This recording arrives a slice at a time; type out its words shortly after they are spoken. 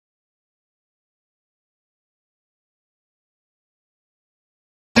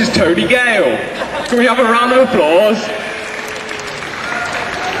This is Tony Gale. Can we have a round of applause?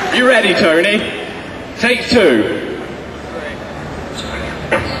 You ready, Tony? Take two.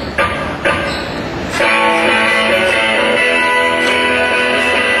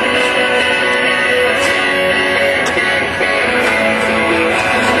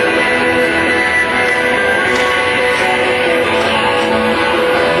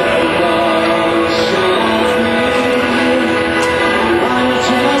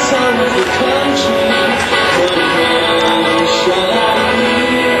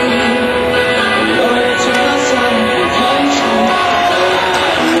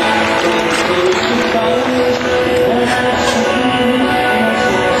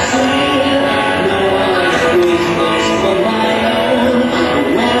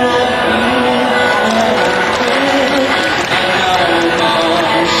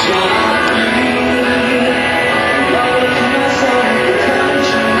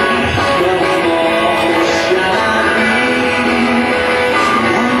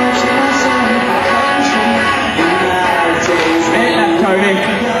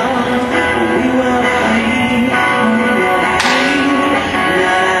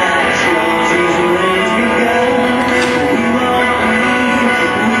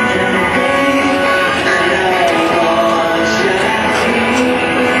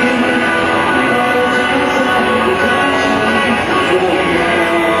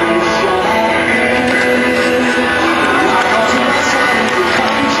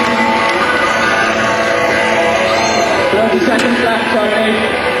 Seconds left, Tony.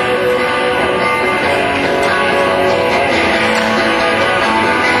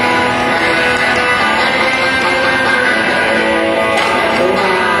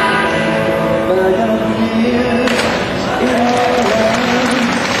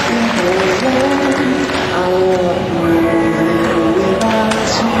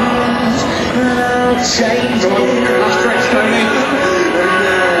 Come on, last stretch, Tony.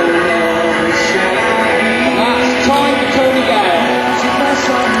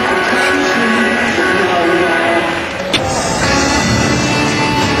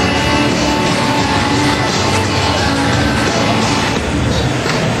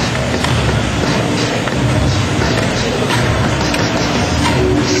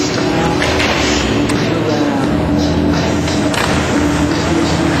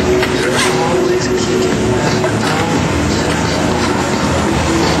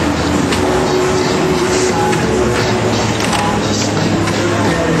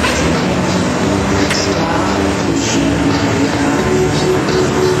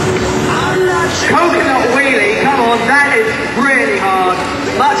 That is really hard.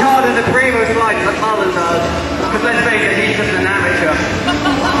 Much harder than the primo slides that Mullen does. Because let's face it, he's just an amateur.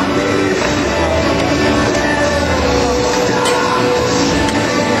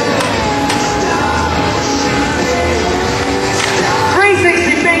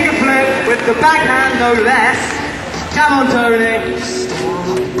 360 finger flip with the backhand, no less. Come on, Tony.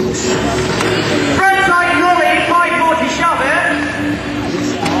 Frontside nollie, 540 shove it.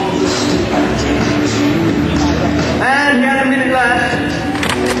 And we had a minute left.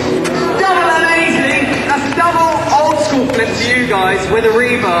 Double amazing. That's a double old school flip to you guys with a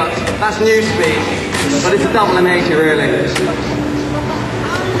revert. That's new speed. But it's a double amazing really.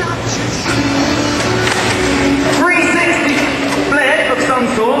 360 flip of some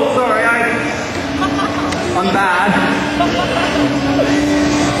sort. Sorry, I'm bad.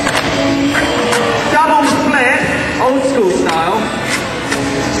 Double flip, old school style.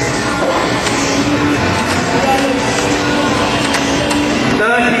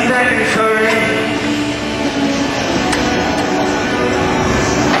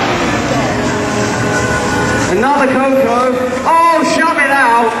 Another Coco. Oh, shove it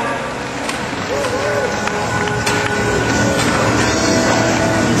out.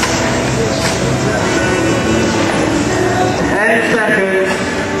 Ten seconds.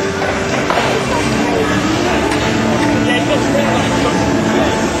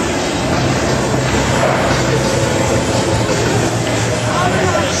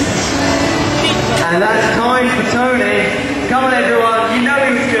 And that's time for Tony. Come on, everyone. You know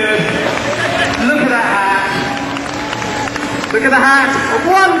he's good. Look at that hat. Look at the hat,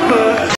 1 foot.